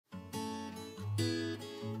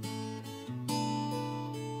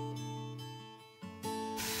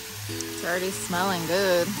It's already smelling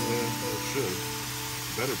good. Yeah, it should.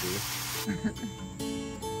 Better be.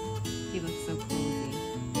 He looks so cozy.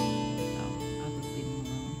 So I'll just leave him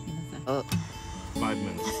alone. He doesn't. Oh. 5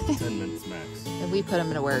 minutes, 10 minutes max. And we put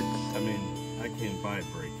him to work. I mean, I can't buy a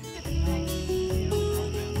break.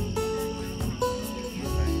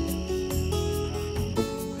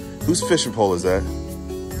 Whose fishing pole is that?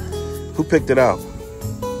 Who picked it out?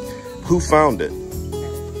 Who found it?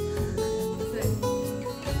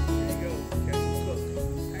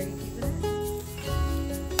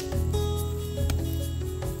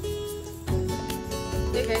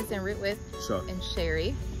 Hey guys, en route with Chuck. and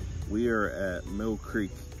Sherry. We are at Mill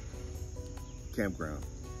Creek Campground.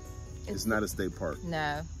 It's not a state park.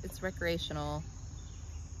 No, it's recreational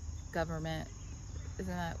government.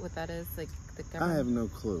 Isn't that what that is? Like the government? I have no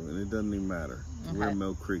clue, and it doesn't even matter. Okay. We're in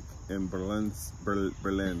Mill Creek in Berlin.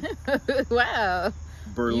 Wow.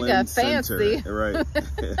 Berlin You got Center. fancy. Right.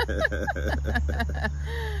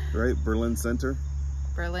 Right? Berlin Center?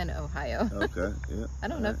 Berlin, Ohio. Okay, yeah. I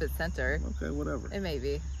don't know if it's center. Okay, whatever. It may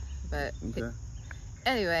be, but Okay.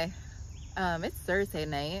 anyway, it's Thursday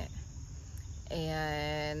night,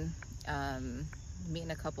 and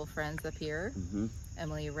meeting a couple friends up here. Mm-hmm.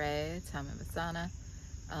 Emily Ray, Tom and Vasana.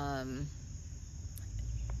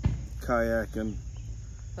 Kayaking,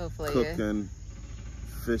 Hopefully, cooking,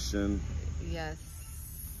 fishing, yes.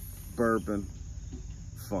 bourbon,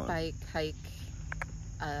 fun. Bike, hike,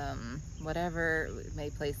 whatever. We may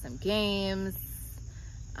play some games.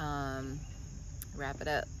 Wrap it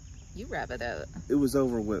up. You wrap it up. It was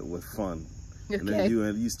over with fun. Okay. And then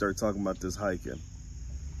you start talking about this hiking.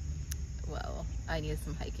 Well, I need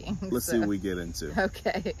some hiking. Let's see what we get into.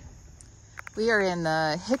 Okay. We are in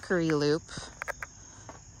the Hickory Loop,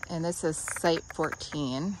 and this is Site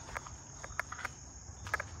 14.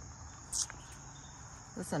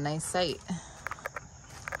 This is a nice site.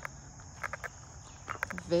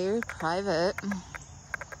 Very private,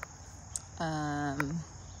 and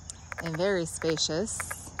very spacious.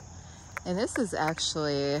 And this is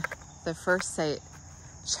actually the first site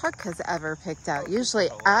Chuck has ever picked out. Usually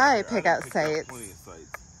I pick out sites.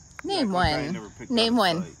 Name one. Name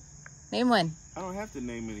one. Name one. I don't have to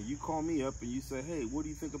name any. You call me up and you say, hey, what do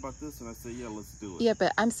you think about this? And I say, yeah, let's do it. Yeah,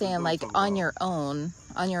 but I'm saying like on your own,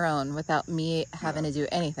 without me having to do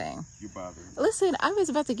anything. You're bothering me. Listen, I was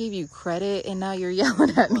about to give you credit and now you're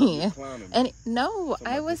yelling at me. You're clowning me. And no,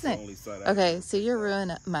 I wasn't. Okay, so you're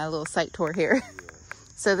ruining my little site tour here.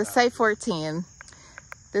 So the Site 14,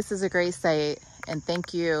 this is a great site, and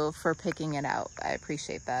thank you for picking it out. I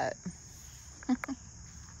appreciate that.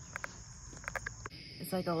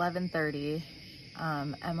 It's like 11:30.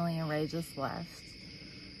 Emily and Ray just left.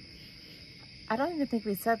 I don't even think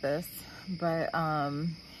we said this, but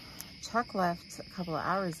Chuck left a couple of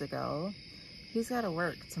hours ago. He's got to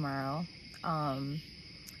work tomorrow. And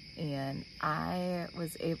I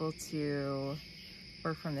was able to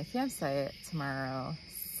work from the campsite tomorrow.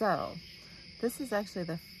 So this is actually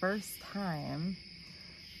the first time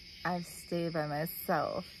I've stayed by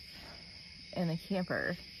myself in a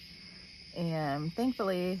camper. And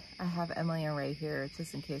thankfully I have Emily and Ray here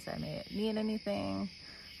just in case I may need anything.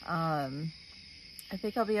 I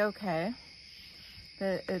think I'll be okay,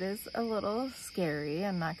 but it is a little scary,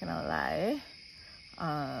 I'm not gonna lie.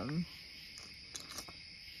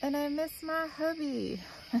 And I miss my hubby.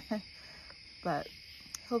 But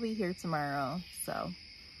he'll be here tomorrow, so.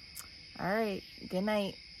 All right, good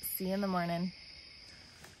night. See you in the morning.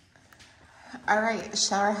 All right,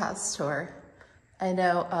 shower house tour. I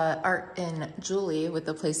know Art and Julie with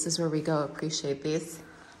the places where we go appreciate these.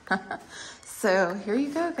 So here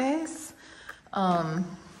you go, guys.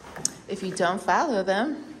 If you don't follow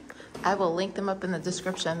them, I will link them up in the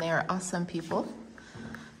description. They are awesome people.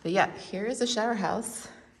 But yeah, here is a shower house.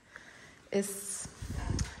 It's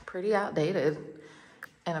pretty outdated.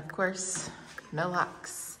 And of course, no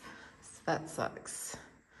locks. So that sucks.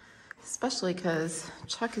 Especially because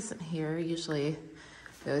Chuck isn't here. Usually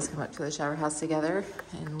we always come up to the shower house together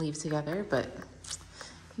and leave together, but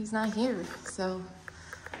he's not here. So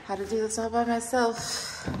I had to do this all by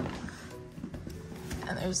myself.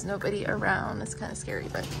 And there's nobody around. It's kind of scary,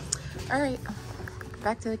 but all right,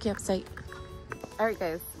 back to the campsite. All right,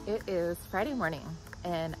 guys, it is Friday morning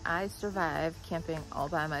and I survived camping all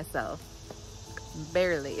by myself.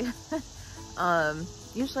 Barely.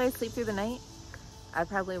 Usually I sleep through the night. I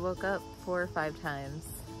probably woke up 4 or 5 times.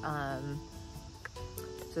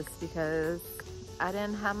 Just because I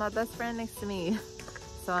didn't have my best friend next to me.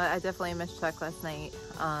 So I definitely missed Chuck last night.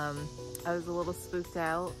 I was a little spooked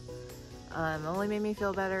out. It only made me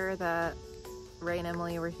feel better that Ray and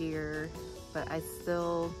Emily were here, but I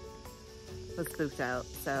still was spooked out.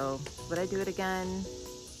 So would I do it again?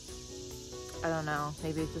 I don't know.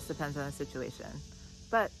 Maybe it just depends on the situation.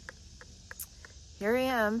 But here I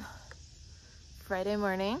am, Friday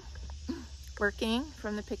morning, working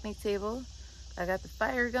from the picnic table. I got the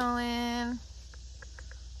fire going.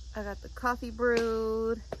 I got the coffee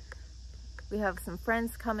brewed. We have some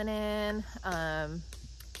friends coming in.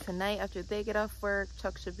 Tonight after they get off work,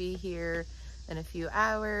 Chuck should be here in a few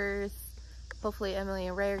hours. Hopefully Emily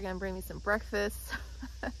and Ray are gonna bring me some breakfast.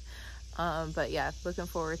 But yeah, looking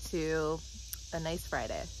forward to a nice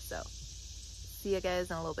Friday. So see you guys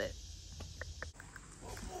in a little bit.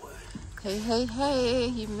 Oh boy. Hey, hey, hey,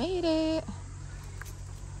 you made it.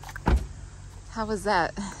 How was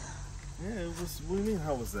that? Yeah, it was. What do you mean,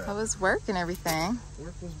 how was that? How was work and everything?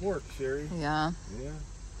 Work was work, Sherry. Yeah. Yeah.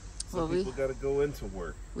 Well, Some people got to go into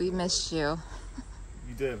work. We missed you.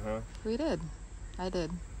 You did, huh? We did. I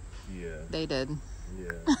did. Yeah. They did.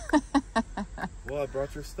 Yeah. Well, I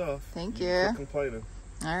brought your stuff. Thank You you. quit complaining.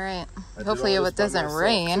 All right. I Hopefully did all it this by doesn't myself,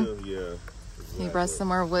 rain. too. Yeah. Exactly. You brought some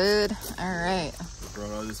more wood. All right. I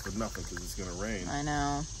brought all this for nothing because it's gonna rain. I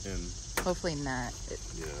know. And Hopefully not.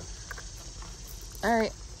 yeah. All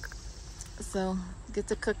right. So get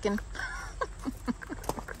to cooking.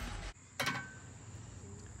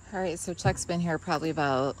 All right. So Chuck's been here probably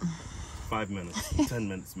about 5 minutes, 10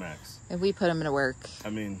 minutes max. and we put him to work. I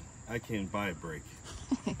mean, I can't buy a break.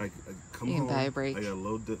 I come You can home. buy a break. I gotta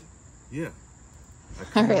load the. Yeah.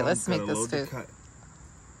 All right, let's make this food.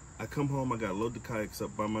 I come home. I gotta load the kayaks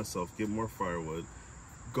up by myself. Get more firewood.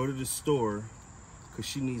 Go to the store because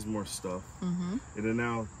she needs more stuff. Mm-hmm. And then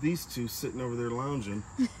now these two sitting over there lounging.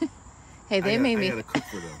 Hey, they made me. I gotta cook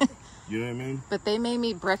for them. You know what I mean? But they made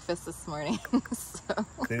me breakfast this morning. So.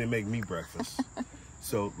 They didn't make me breakfast.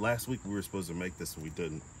 So last week we were supposed to make this and we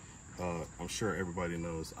didn't. I'm sure everybody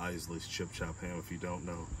knows Isley's Chip Chop Ham. If you don't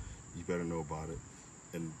know, you better know about it.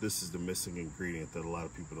 And this is the missing ingredient that a lot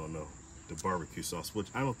of people don't know. The barbecue sauce, which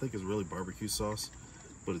I don't think is really barbecue sauce,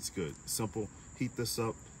 but it's good. Simple. Heat this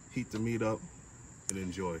up, heat the meat up, and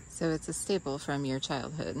enjoy. So it's a staple from your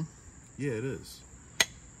childhood. Yeah, it is.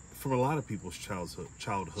 From a lot of people's childhoods.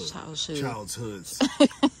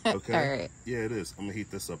 Okay? All right. Yeah, it is. I'm gonna heat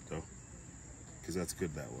this up though, because that's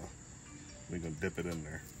good that way. We're gonna dip it in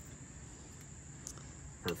there.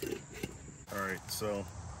 Perfect. All right, so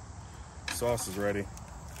sauce is ready.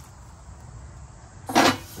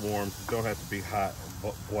 It's warm. Don't have to be hot,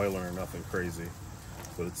 boiling or nothing crazy,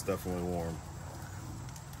 but it's definitely warm.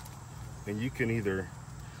 And you can either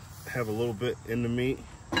have a little bit in the meat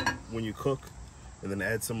when you cook, and then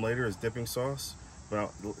add some later as dipping sauce.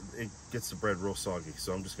 But it gets the bread real soggy,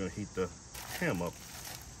 so I'm just gonna heat the ham up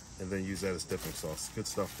and then use that as dipping sauce. Good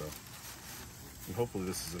stuff though. And hopefully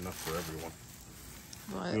this is enough for everyone.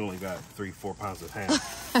 What? We only got 3-4 pounds of ham.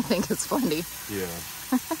 I think it's funny. Yeah.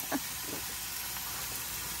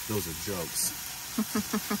 Those are jokes.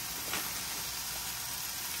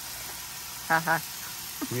 Haha.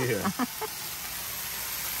 Yeah.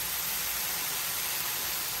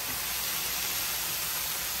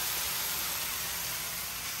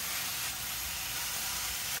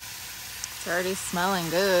 It's already smelling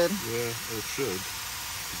good. Yeah, it should.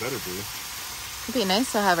 It better be. It'd be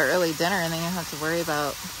nice to have an early dinner and then you don't have to worry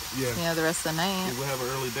about the rest of the night. We'll have an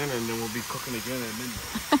early dinner and then we'll be cooking again at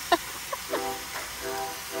midnight.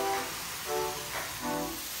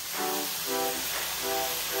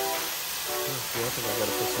 I think I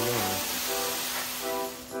gotta put some more in.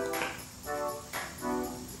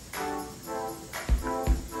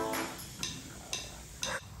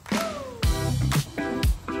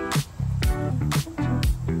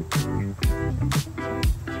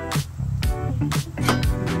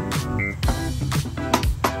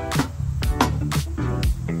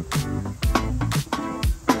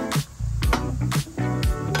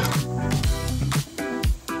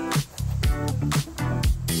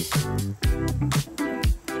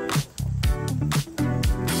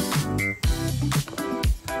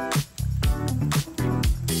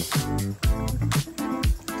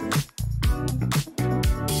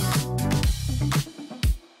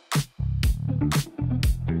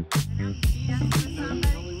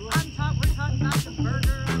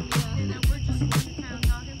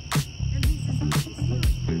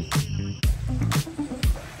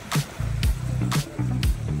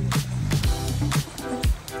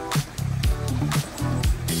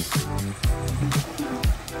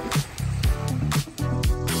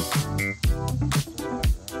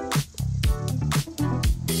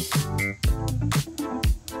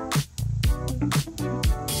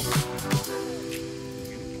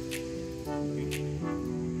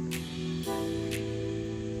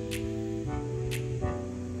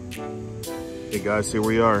 Hey guys, here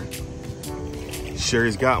we are.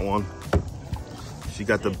 Sherry's got one. She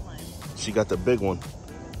got the big one.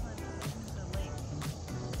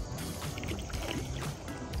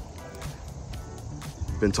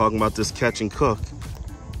 Been talking about this catch and cook.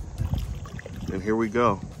 And here we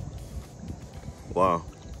go. Wow.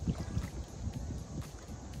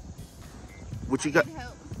 What you got?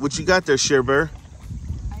 What you got there, Cher Bear?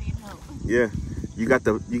 I need help. Yeah. You got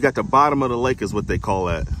the bottom of the lake is what they call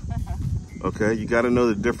that. Okay, you got to know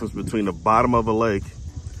the difference between the bottom of a lake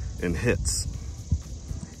and hits.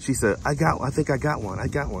 She said, I think I got one.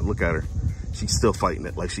 Look at her. She's still fighting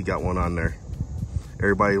it like she got one on there.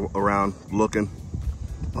 Everybody around looking.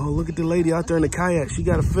 Oh, look at the lady out there in the kayak. She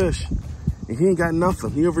got a fish. And he ain't got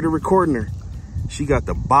nothing. He over there recording her. She got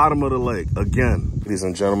the bottom of the lake again. Ladies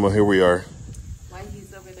and gentlemen, here we are. Why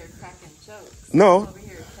he's over there cracking jokes? No. He's over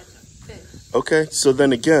here catching fish. Okay, so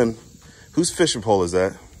then again, whose fishing pole is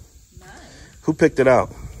that? Mine. Who picked it out?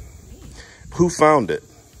 Me. Who found it?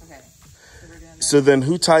 Okay. So we're doing that. So then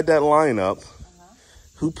who tied that line up?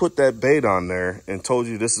 Who put that bait on there and told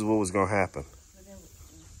you this is what was going to happen? But then,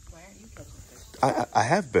 why aren't you catching fish? I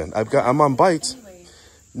have been. I'm on bites. Anyway,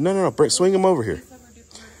 No. Swing him over here. he's over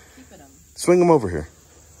keeping them. Swing him over here.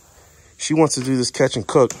 She wants to do this catch and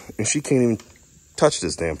cook, and she can't even touch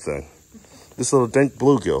this damn thing. This little dink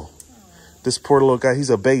bluegill. This poor little guy, he's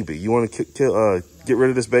a baby. You want to get rid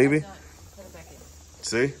of this baby? Put him back in.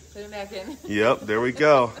 See? Put him back in. Yep, there we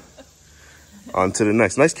go. On to the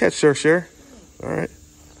next. Nice catch, Cher. All right.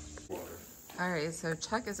 All right, so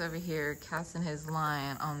Chuck is over here casting his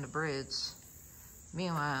line on the bridge.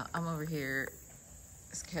 Meanwhile, I'm over here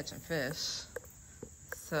catching fish.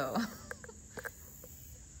 So,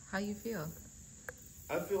 how you feel?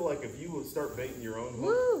 I feel like if you would start baiting your own hook,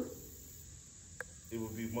 Woo! it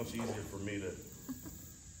would be much easier for me to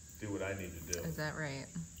do what I need to do. Is that right?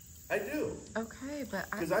 I do. Okay, but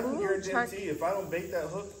Because I can guarantee if I don't bait that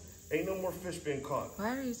hook, ain't no more fish being caught.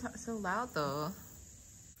 Why are you so loud though?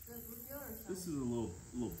 This is a little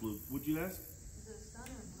blue. Would you ask? Is it sun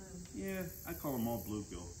or blue? Yeah, I call them all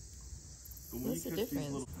bluegill. But when What's the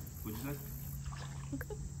difference? What'd you say?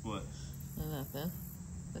 What? Nothing.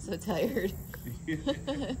 I'm so tired.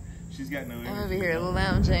 She's got no energy. I'm over here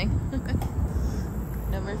lounging.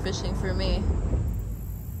 No more fishing for me.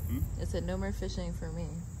 I said no more fishing for me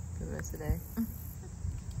for the rest of the day.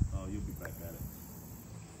 Oh, you'll be back at it.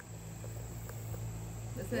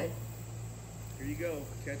 That's it. Here you go.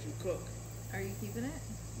 Catch and cook. Are you keeping it?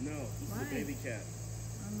 No, this Why? is a baby cat.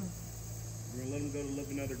 Oh, We're gonna let him go to live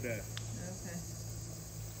another day. okay.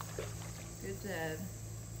 Good job.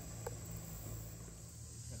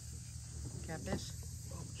 Catfish?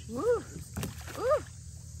 Woo! Woo!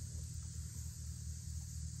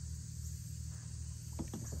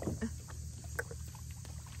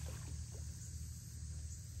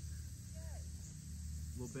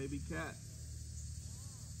 Little baby cat.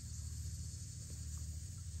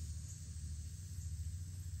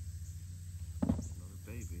 Another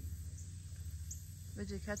baby.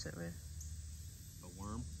 What'd you catch it with? A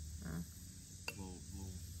worm. Oh. Little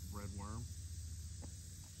red worm.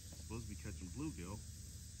 Supposed to be catching bluegill.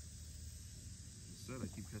 Instead,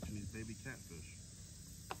 I keep catching these baby catfish.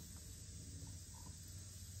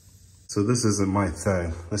 So this isn't my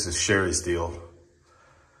thing. This is Sherry's deal.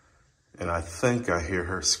 And I think I hear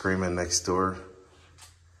her screaming next door.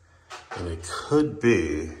 And it could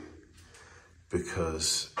be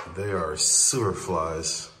because there are sewer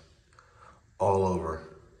flies all over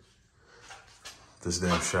this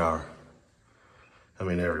damn shower. I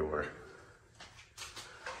mean, everywhere.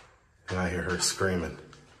 And I hear her screaming.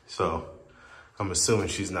 So I'm assuming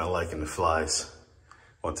she's not liking the flies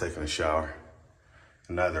while taking a shower.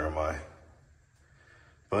 And neither am I.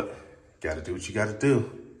 But gotta do what you gotta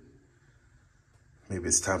do. Maybe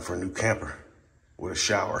it's time for a new camper with a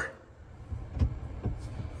shower.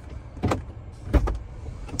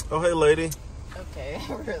 Oh, hey, lady. Okay,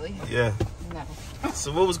 really? Yeah. No.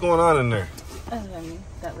 So what was going on in there?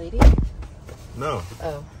 That lady? No.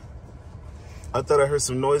 Oh, I thought I heard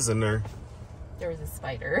some noise in there. there was a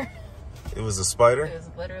spider. It was a spider? It was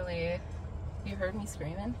literally, you heard me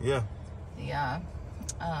screaming? Yeah. Yeah.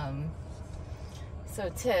 So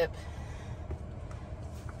tip,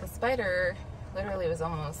 the spider literally was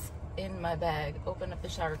almost in my bag, opened up the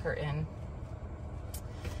shower curtain.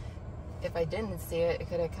 If I didn't see it, it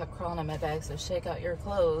could have kept crawling in my bag, so shake out your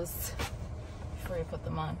clothes before you put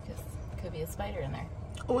them on, because it could be a spider in there.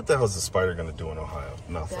 What the hell is a spider gonna do in Ohio?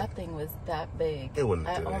 Nothing. That thing was that big. It wouldn't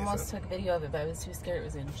I do almost anything. took video of it, but I was too scared it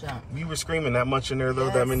was gonna jump. You were screaming that much in there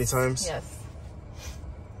though, that many times? Yes.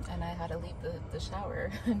 And I had to leave the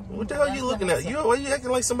shower. What the hell are you looking at? Why are you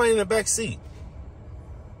acting like somebody in the back seat?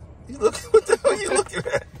 You look, what the hell are you looking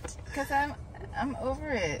at? Because I'm over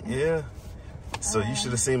it. Yeah. So you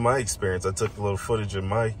should have seen my experience. I took a little footage of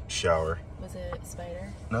my shower. Was it a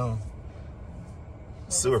spider? No.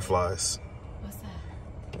 Sewer flies. What's that?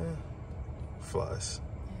 Yeah. Flies.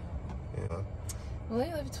 Yeah. Well,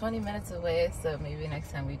 we live 20 minutes away, so maybe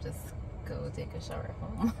next time we just go take a shower at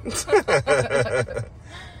home.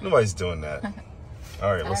 Nobody's doing that.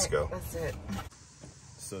 All right, let's go. Let's do it.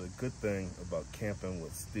 So the good thing about camping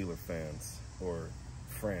with Steeler fans or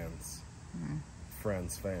fans,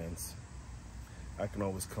 fans, I can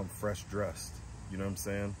always come fresh dressed. You know what I'm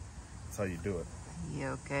saying? That's how you do it.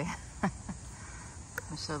 Yeah, okay.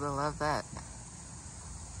 I'm sure they'll love that.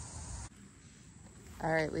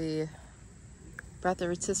 All right, we brought the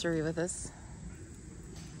rotisserie with us.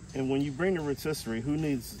 And when you bring the rotisserie, who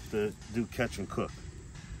needs to do catch and cook?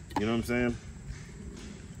 You know what I'm saying?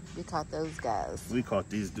 We caught those guys. We caught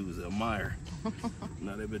these dudes at Meyer.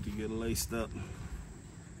 Now they better get laced up.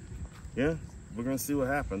 Yeah, we're gonna see what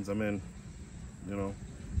happens. I mean, you know,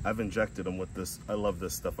 I've injected them with this. I love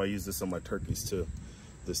this stuff. I use this on my turkeys too.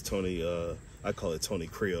 This Tony, I call it Tony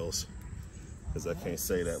Creoles, because I can't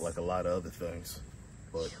say that like a lot of other things.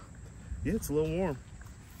 But yeah, it's a little warm.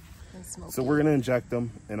 So we're gonna inject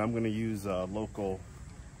them, and I'm gonna use local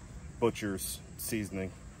butcher's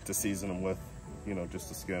seasoning to season them with, you know, just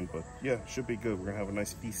the skin. But yeah, should be good. We're gonna have a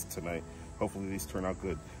nice feast tonight. Hopefully these turn out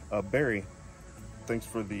good. Barry, thanks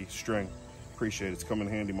for the string. Appreciate it. It's come in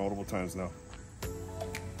handy multiple times now.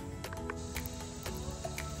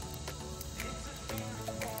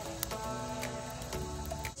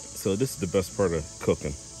 So this is the best part of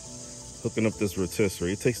cooking. Hooking up this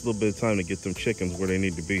rotisserie. It takes a little bit of time to get them chickens where they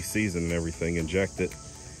need to be, seasoned and everything, injected.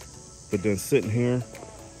 But then sitting here,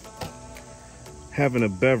 having a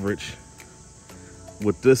beverage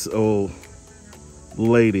with this old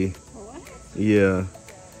lady. What? Yeah.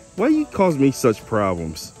 Why you cause me such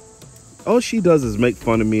problems? All she does is make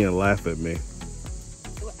fun of me and laugh at me.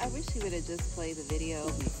 Well, I wish he would have just played the video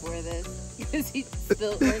before this, because he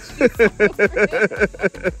spilled orange juice all over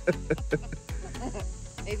it.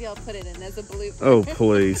 Maybe I'll put it in as a blooper. Oh,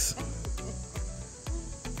 please.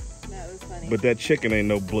 That was funny. But that chicken ain't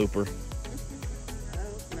no blooper. I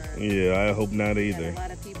hope not. Yeah, I hope not either. A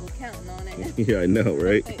lot of people counting on it. Yeah, I know,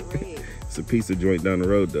 right? Right. It's a pizza joint down the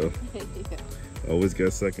road, though. Yeah. Always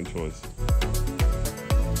got second choice.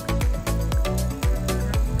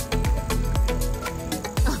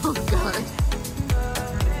 Oh, God.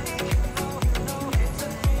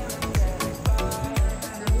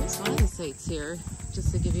 So here's one of the sites here,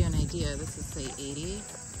 just to give you an idea. This is site 80,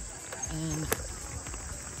 and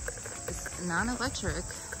it's non-electric.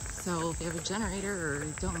 So if you have a generator or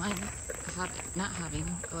don't mind not having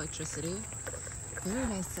electricity, very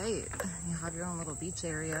nice site. You have your own little beach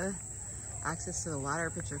area, access to the water,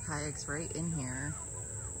 put your kayaks right in here.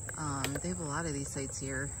 They have a lot of these sites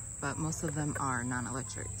here, but most of them are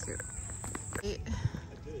non-electric too. You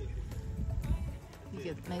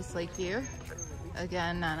get a nice lake view.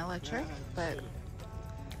 Again, non-electric, but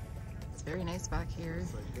it's very nice back here.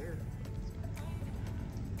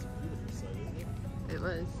 It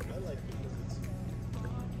was.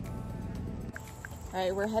 All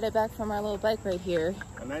right, we're headed back from our little bike right here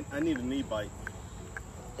And I need a knee bike.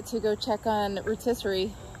 to go check on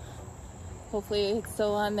rotisserie. Hopefully it's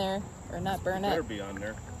still on there or not burn Better up. be on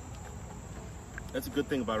there. That's a good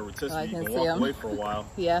thing about a rotisserie. I You can can see walk 'em. away for a while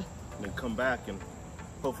Yeah. and then come back and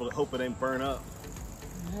hope it ain't burn up.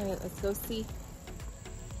 All right, let's go see.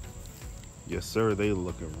 Yes, sir. They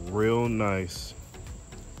looking real nice.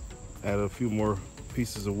 Add a few more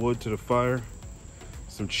pieces of wood to the fire.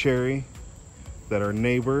 Some cherry that our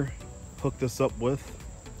neighbor hooked us up with.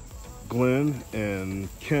 Glenn and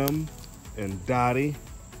Kim and Dottie.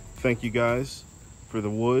 Thank you guys for the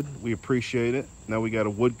wood. We appreciate it. Now we got a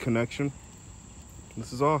wood connection.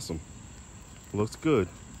 This is awesome. Looks good.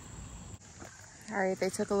 All right, they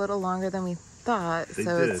took a little longer than we thought, They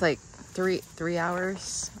so did. it's like three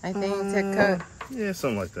hours, I think, to cook. Yeah,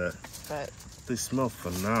 something like that. But They smell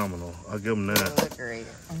phenomenal. I'll give them they that. look great.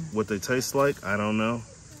 What they taste like, I don't know.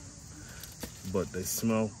 But they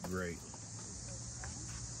smell great.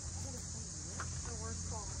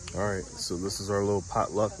 All right, so this is our little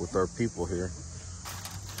potluck with our people here.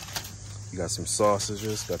 You got some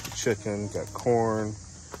sausages, got the chicken, got corn,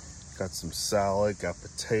 got some salad, got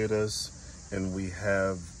potatoes, and we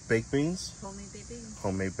have baked beans. Homemade baked beans.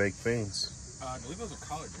 Homemade baked beans. I believe those are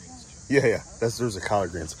collard greens. Yeah. There's the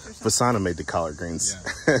collard greens. Fasana made the collard greens.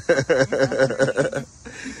 Yeah.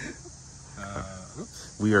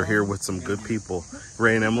 We are here with some good people.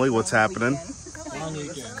 Ray and Emily, what's happening? Long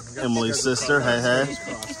weekend. Emily's sister, hey.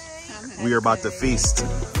 We are about to feast.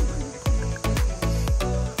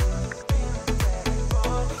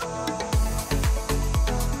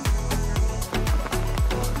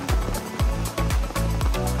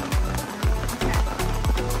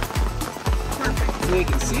 we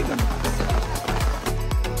can see them.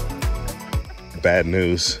 Bad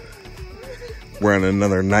news. We're on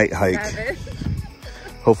another night hike.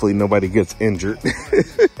 Hopefully nobody gets injured.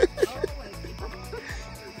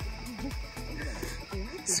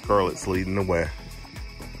 Scarlett's leading the way.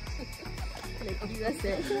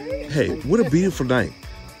 Hey, what a beautiful night.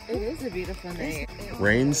 It is a beautiful night.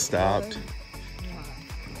 Rain stopped.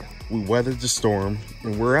 We weathered the storm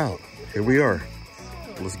and we're out. Here we are.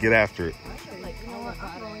 Let's get after it.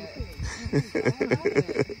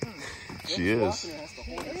 She is.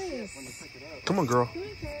 Come on, girl.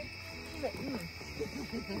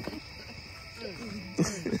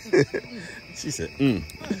 She said, He's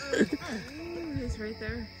right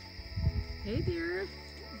there. Hey, dear.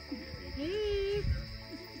 Hey.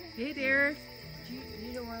 Hey, dear.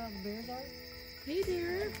 You know where the bears are? Hey,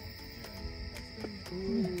 dear.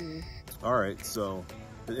 mm. All right, so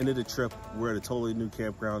at the end of the trip, we're at a totally new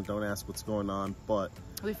campground. Don't ask what's going on, but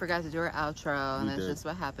we forgot to do our outro, and that's did. just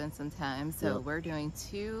what happens sometimes. So Yep. we're doing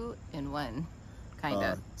 2 in 1, kind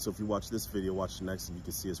of. So if you watch this video, watch the next, and you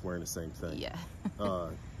can see us wearing the same thing. Yeah.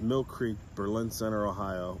 Mill Creek, Berlin Center,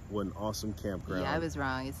 Ohio. What an awesome campground. Yeah, I was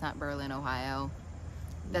wrong. It's not Berlin, Ohio.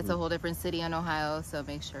 That's a whole different city in Ohio, so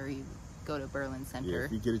make sure you go to Berlin Yeah, Center.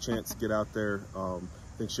 if you get a chance, get out there. I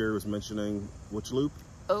think Sherry was mentioning which loop?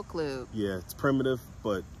 Oak Loop. Yeah, it's primitive,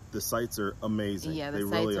 but the sights are amazing. Yeah, the they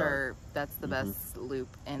sites really are, that's the best loop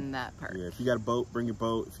in that park. Yeah, if you got a boat, bring your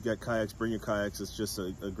boat. If you got kayaks, bring your kayaks. It's just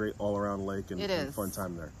a great all-around lake and, It and is. fun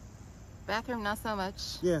time there. Bathroom, not so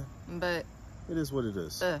much. Yeah, But, it is what it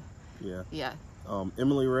is. Yeah. yeah.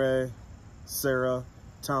 Emily Ray, Sarah,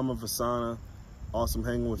 Tama Vasana, awesome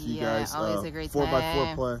hanging with you Yeah, guys. always a great 4x4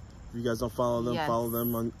 time. play. If you guys don't follow them, Yes. follow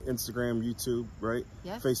them on Instagram, YouTube, right?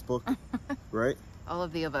 Yes. Facebook, right? All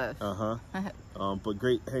of the above. But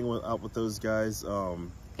great hanging out with those guys.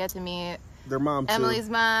 Get to meet Their mom too. Emily's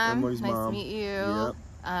mom. Emily's nice mom. to meet you. Yep.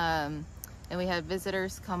 And we had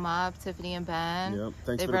visitors come up, Tiffany and Ben. Yep.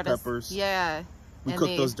 Thanks They for the brought us- peppers. Yeah. We and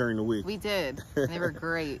cooked those during the week. We did. And they were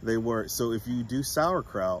great. They were. So if you do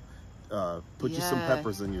sauerkraut, put you some Yeah.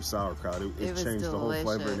 peppers in your sauerkraut. It It was changed the whole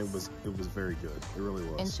flavor, and delicious. it was very good. It really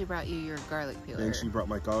was. And she brought you your garlic peeler. And she brought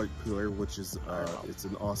my garlic peeler, which is it's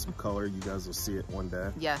an awesome color. You guys will see it one day.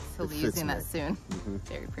 Yes, he'll It be fits using that me. soon.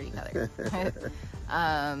 Very pretty color.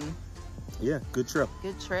 Yeah, good trip.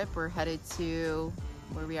 Good trip. We're headed to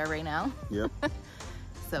where we are right now. Yep.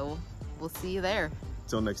 So we'll see you there.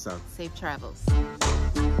 Till next time. Safe travels.